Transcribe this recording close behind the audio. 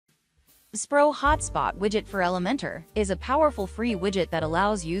Spro Hotspot Widget for Elementor is a powerful free widget that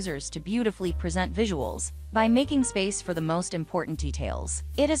allows users to beautifully present visuals by making space for the most important details.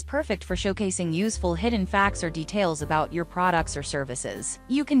 It is perfect for showcasing useful hidden facts or details about your products or services.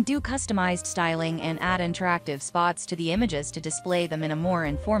 You can do customized styling and add interactive spots to the images to display them in a more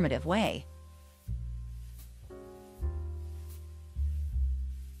informative way.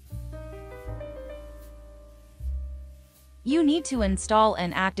 You need to install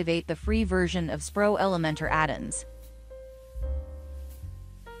and activate the free version of Spro Elementor-addons.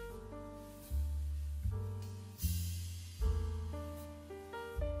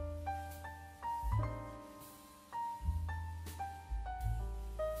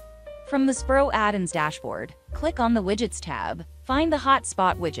 From the Spro Addons dashboard, click on the Widgets tab, find the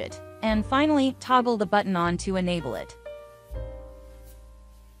Hotspot widget, and finally toggle the button on to enable it.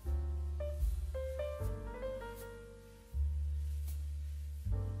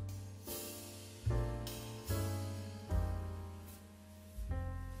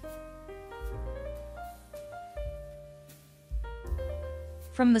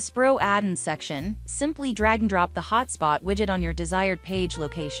 From the Spro Addons section, simply drag and drop the Hotspot widget on your desired page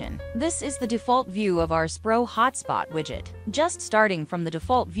location. This is the default view of our Spro Hotspot widget. Just starting from the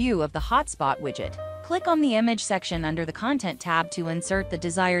default view of the Hotspot widget, click on the Image section under the Content tab to insert the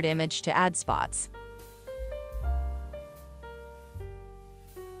desired image to add spots.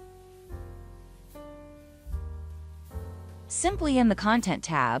 Simply in the Content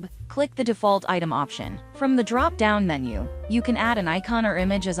tab, click the Default Item option. From the drop-down menu, you can add an icon or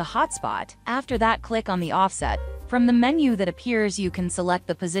image as a hotspot. After that, click on the Offset. From the menu that appears, you can select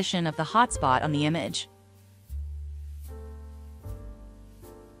the position of the hotspot on the image.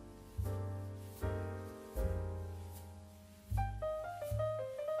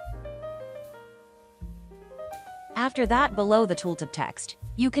 After that, below the tooltip text,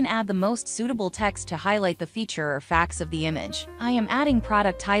 you can add the most suitable text to highlight the feature or facts of the image. I am adding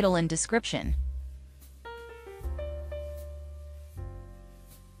product title and description.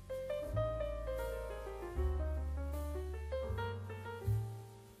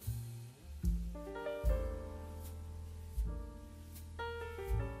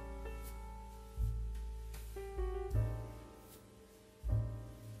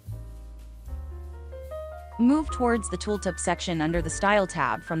 Move towards the tooltip section under the Style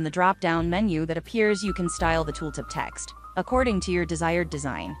tab. From the drop-down menu that appears, you can style the tooltip text according to your desired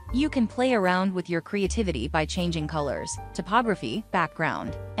design. You can play around with your creativity by changing colors, typography,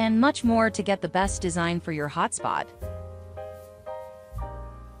 background, and much more to get the best design for your hotspot.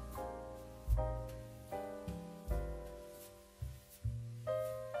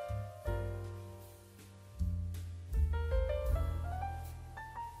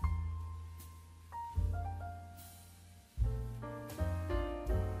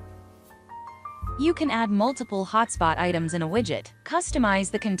 You can add multiple hotspot items in a widget. Customize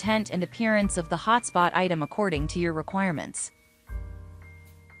the content and appearance of the hotspot item according to your requirements.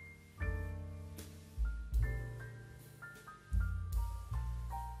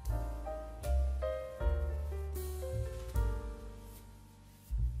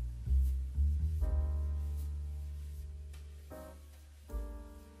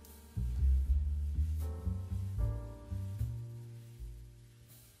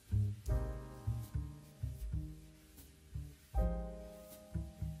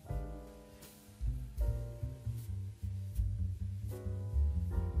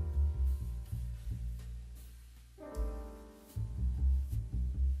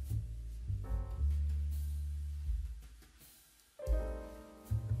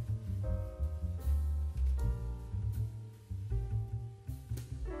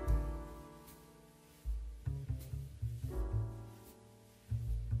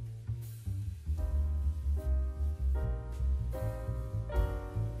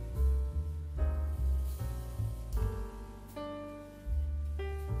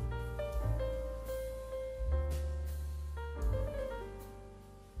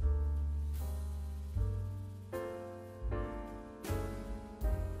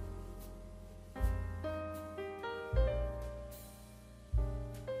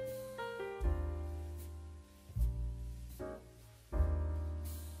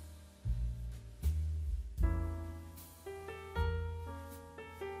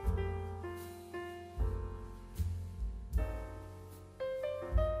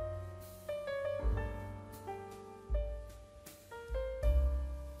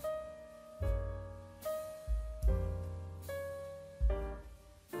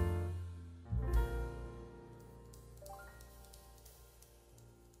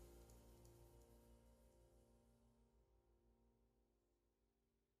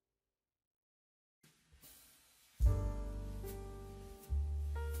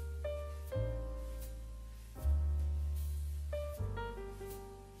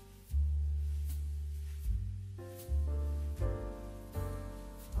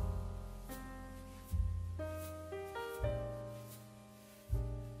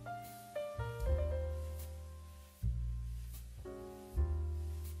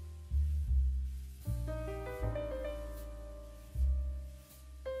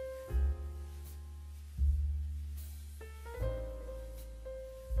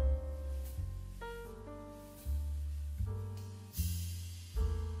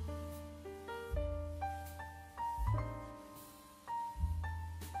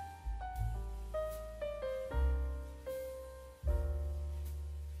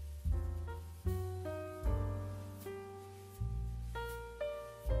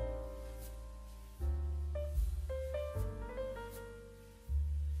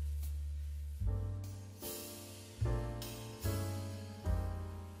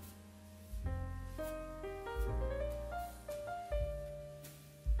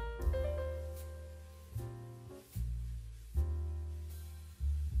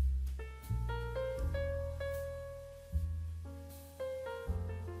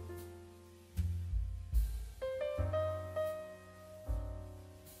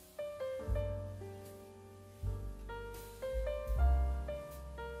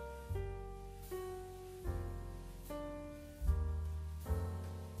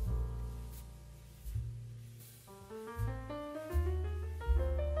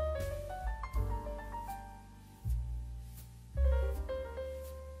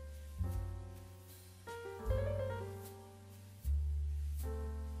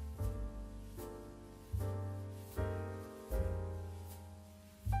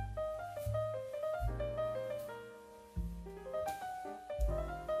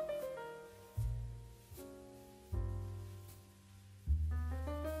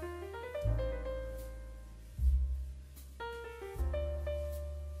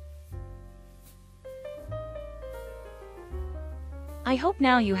 I hope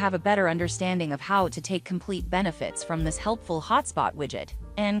now you have a better understanding of how to take complete benefits from this helpful Hotspot widget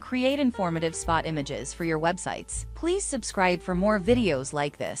and create informative spot images for your websites. Please subscribe for more videos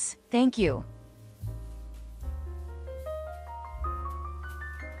like this. Thank you.